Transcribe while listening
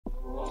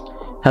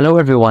Hello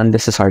everyone,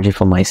 this is RJ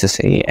from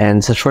ICSA,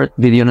 and sa short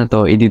video na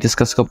to,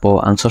 i-discuss ko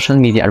po ang social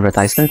media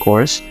advertisement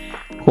course,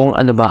 kung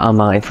ano ba ang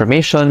mga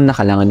information na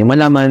kailangan nyo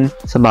malaman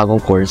sa bagong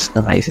course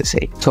ng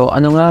ICSA. So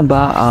ano nga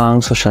ba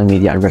ang social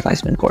media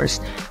advertisement course?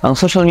 Ang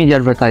social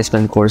media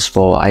advertisement course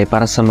po ay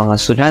para sa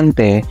mga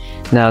estudyante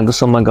na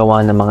gusto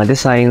magawa ng mga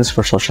designs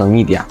for social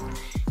media.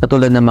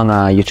 Katulad ng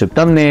mga YouTube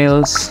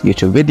thumbnails,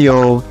 YouTube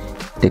video,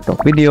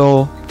 TikTok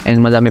video, and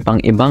madami pang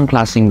ibang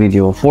klaseng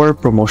video for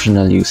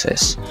promotional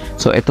uses.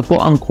 So ito po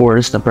ang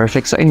course na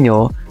perfect sa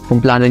inyo kung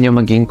plano nyo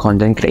maging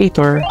content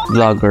creator,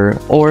 vlogger,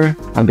 or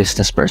a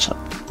business person.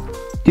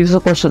 Dito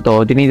sa course na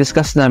to,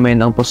 dinidiscuss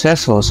namin ang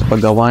proseso sa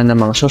paggawa ng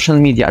mga social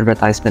media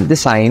advertisement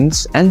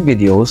designs and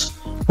videos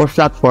for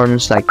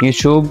platforms like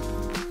YouTube,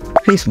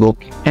 Facebook,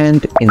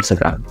 and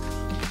Instagram.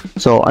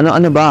 So,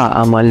 ano-ano ba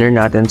ang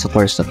ma-learn natin sa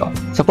course na to?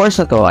 Sa course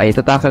na to ay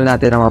tatakal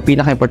natin ang mga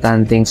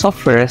pinaka-importanting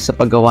software sa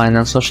paggawa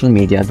ng social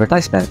media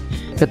advertisement,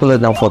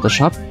 katulad ng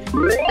Photoshop,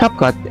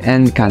 CapCut,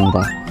 and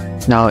Canva.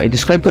 Now,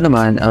 i-describe ko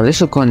naman ang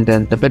list of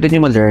content na pwede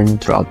nyo ma-learn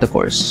throughout the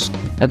course.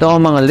 Ito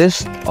ang mga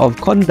list of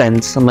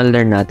contents na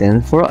ma-learn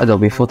natin for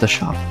Adobe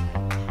Photoshop: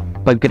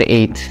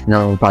 pag-create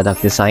ng product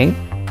design,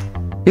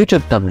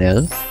 YouTube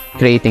thumbnail,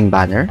 creating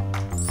banner,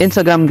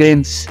 Instagram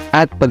grids,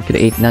 at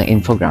pag-create ng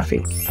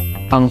infographic.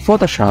 Ang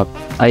Photoshop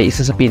ay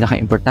isa sa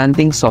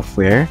pinaka-importanting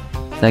software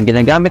na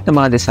ginagamit ng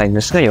mga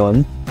designers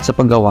ngayon sa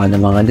paggawa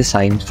ng mga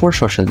designs for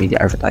social media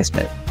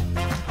advertisement.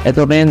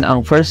 Ito rin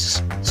ang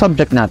first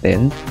subject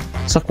natin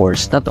sa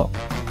course na to.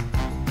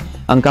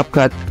 Ang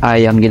CapCut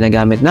ay ang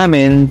ginagamit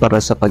namin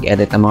para sa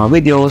pag-edit ng mga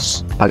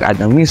videos,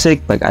 pag-add ng music,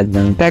 pag-add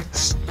ng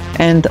text,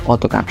 and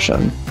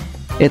auto-caption.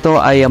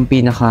 Ito ay ang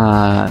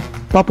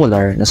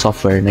pinaka-popular na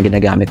software na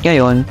ginagamit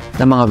ngayon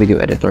ng mga video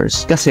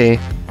editors kasi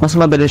mas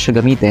mabilis siya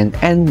gamitin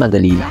and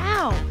madali lang.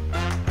 Wow!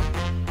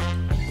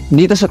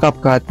 Dito sa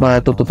CapCut,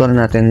 matututunan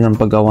natin ng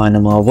paggawa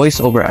ng mga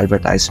voice-over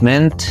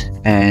advertisement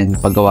and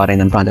paggawa rin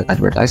ng product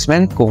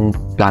advertisement kung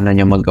plano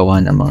nyo maggawa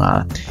ng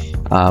mga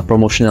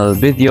promotional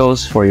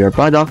videos for your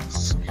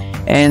products,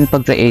 and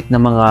pag-create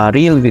ng mga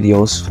reel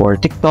videos for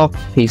TikTok,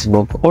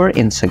 Facebook, or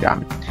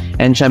Instagram.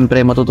 And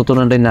syempre,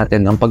 matututunan rin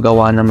natin ang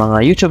paggawa ng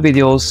mga YouTube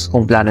videos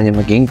kung plano nyo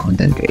maging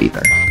content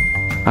creator.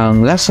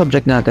 Ang last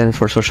subject natin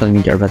for social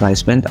media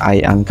advertisement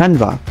ay ang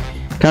Canva.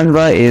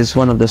 Canva is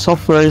one of the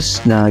softwares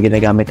na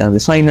ginagamit ng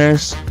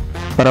designers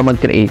para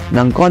mag-create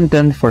ng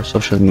content for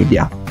social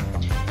media.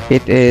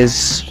 It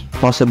is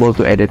possible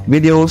to edit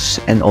videos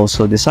and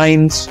also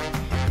designs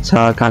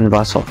sa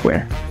Canva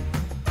software.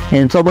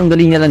 And sobrang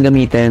dali niya lang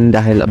gamitin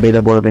dahil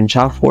available rin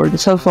siya for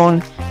the cellphone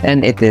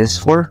and it is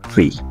for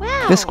free.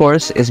 Wow. This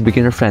course is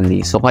beginner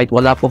friendly, so kahit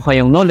wala po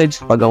kayong knowledge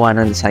sa paggawa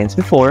ng designs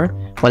before,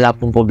 wala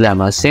pong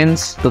problema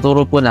since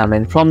tuturo po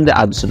namin from the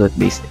absolute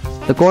basics.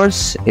 The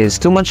course is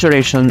 2-month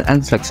duration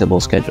and flexible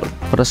schedule.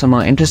 Para sa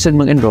mga interested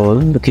mag-enroll,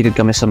 located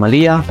kami sa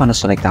Malia,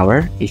 Panasonic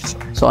Tower, East.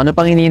 So ano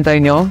pang hinihintay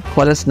nyo?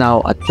 Call us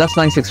now at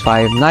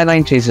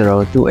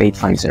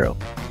 +965-9930-2850.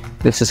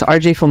 This is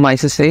RJ from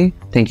ICSA.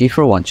 Thank you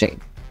for watching.